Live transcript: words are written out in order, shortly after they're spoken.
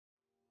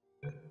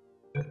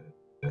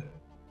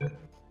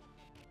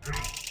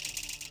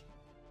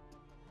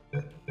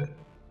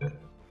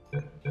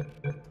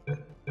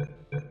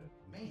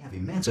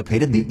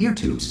emancipated the ear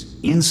tubes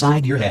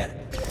inside your head.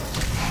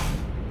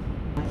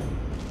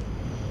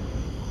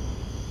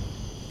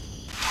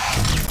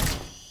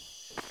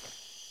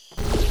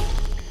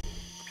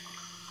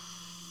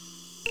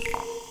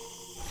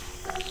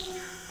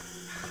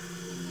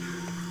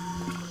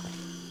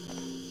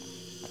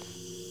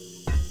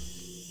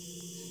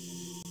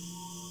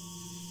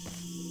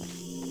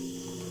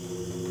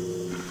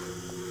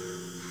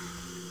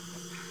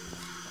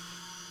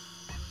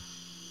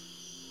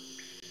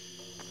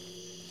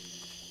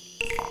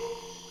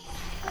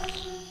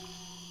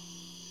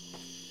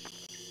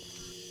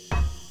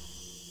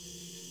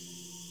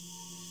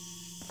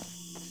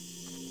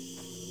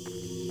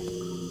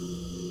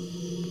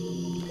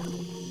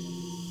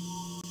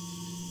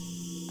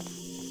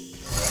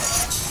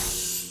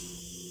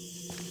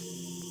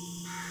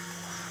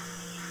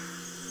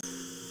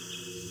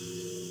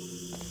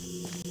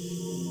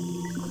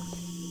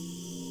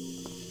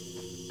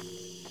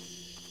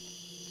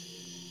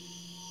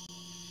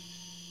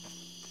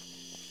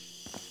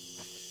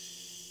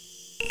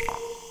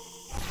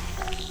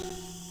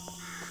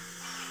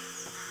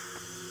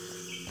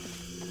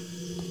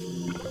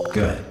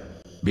 Good.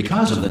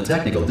 Because of the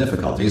technical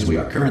difficulties we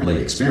are currently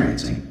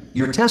experiencing,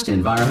 your test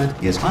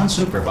environment is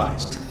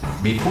unsupervised.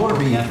 Before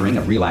re-entering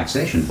a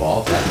relaxation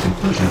vault at the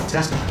conclusion of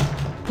testing,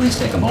 please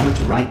take a moment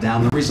to write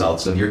down the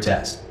results of your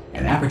test.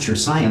 An Aperture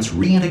Science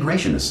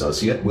Reintegration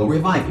Associate will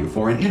revive you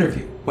for an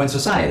interview when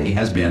society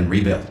has been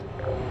rebuilt.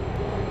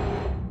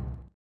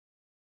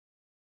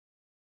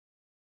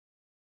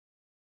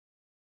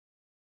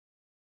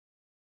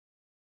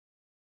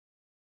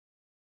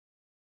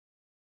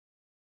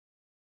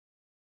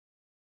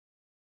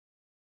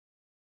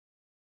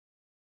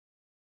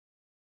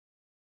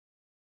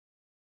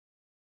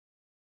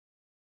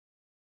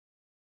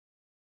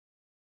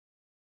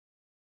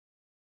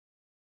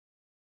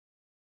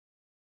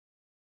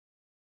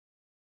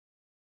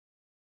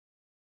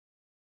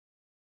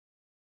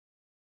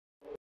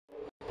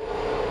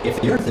 If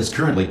the Earth is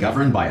currently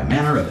governed by a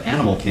manner of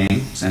animal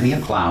king,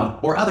 sentient cloud,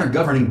 or other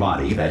governing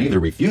body that either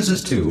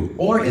refuses to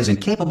or is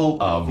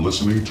incapable of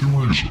listening to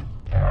reason.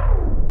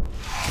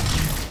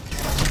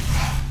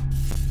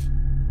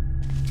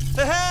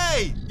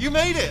 Hey! You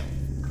made it!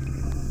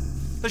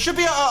 There should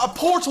be a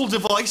portal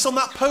device on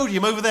that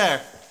podium over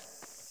there.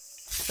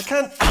 I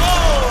can't...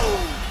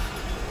 Oh!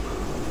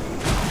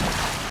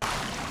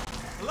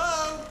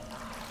 Hello?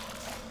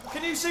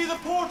 Can you see the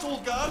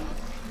portal gun?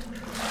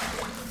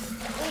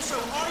 Also,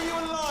 are you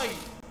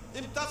alive?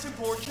 That's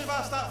important. Should have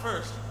asked that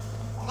first.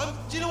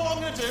 Do you know what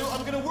I'm going to do?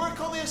 I'm going to work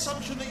on the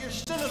assumption that you're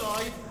still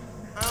alive,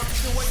 and I'm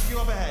just going to wait for you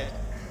up ahead.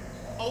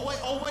 I'll wait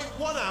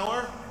 1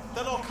 hour,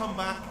 then I'll come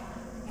back,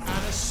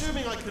 and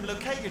assuming I can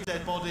locate your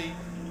dead body,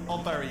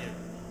 I'll bury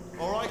you.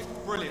 All right?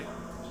 Brilliant.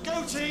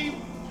 Go,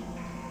 team!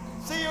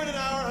 See you in an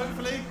hour,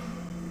 hopefully.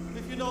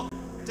 If you're not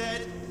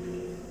dead.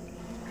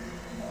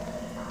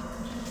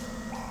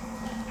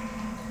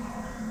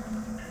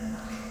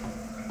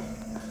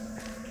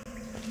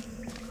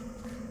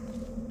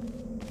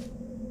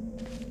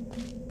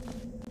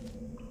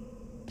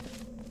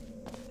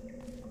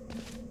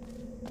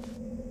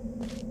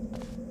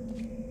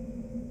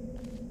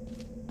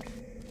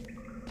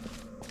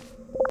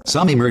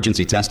 Some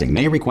emergency testing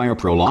may require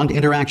prolonged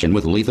interaction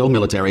with lethal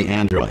military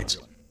androids.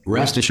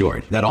 Rest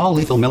assured that all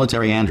lethal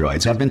military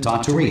androids have been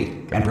taught to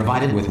read and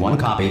provided with one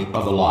copy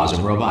of the Laws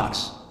of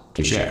Robotics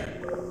to share.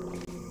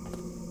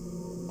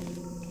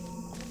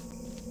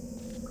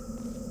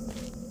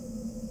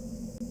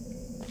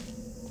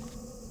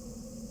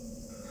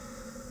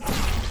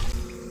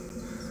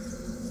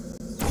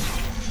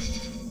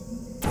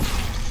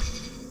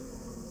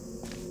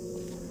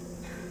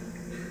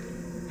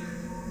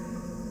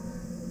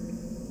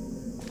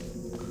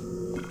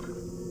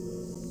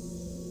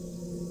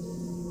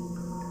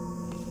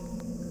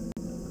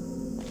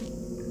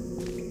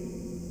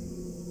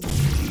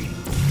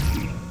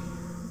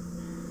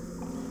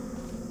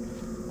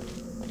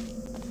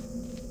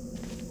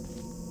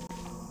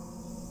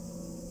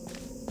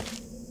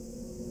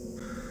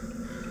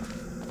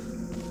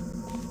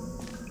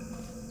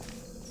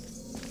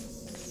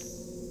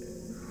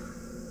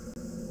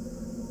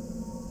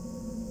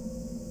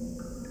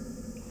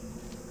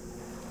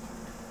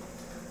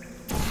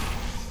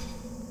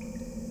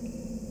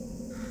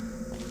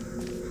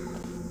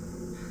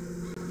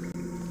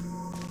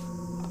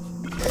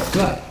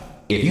 Good.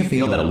 If you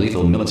feel that a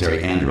lethal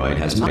military android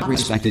has not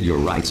respected your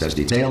rights as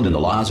detailed in the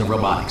Laws of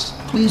Robotics,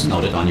 please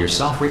note it on your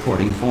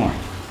self-reporting form.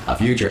 A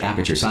future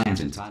Aperture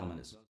Science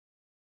entitlement is...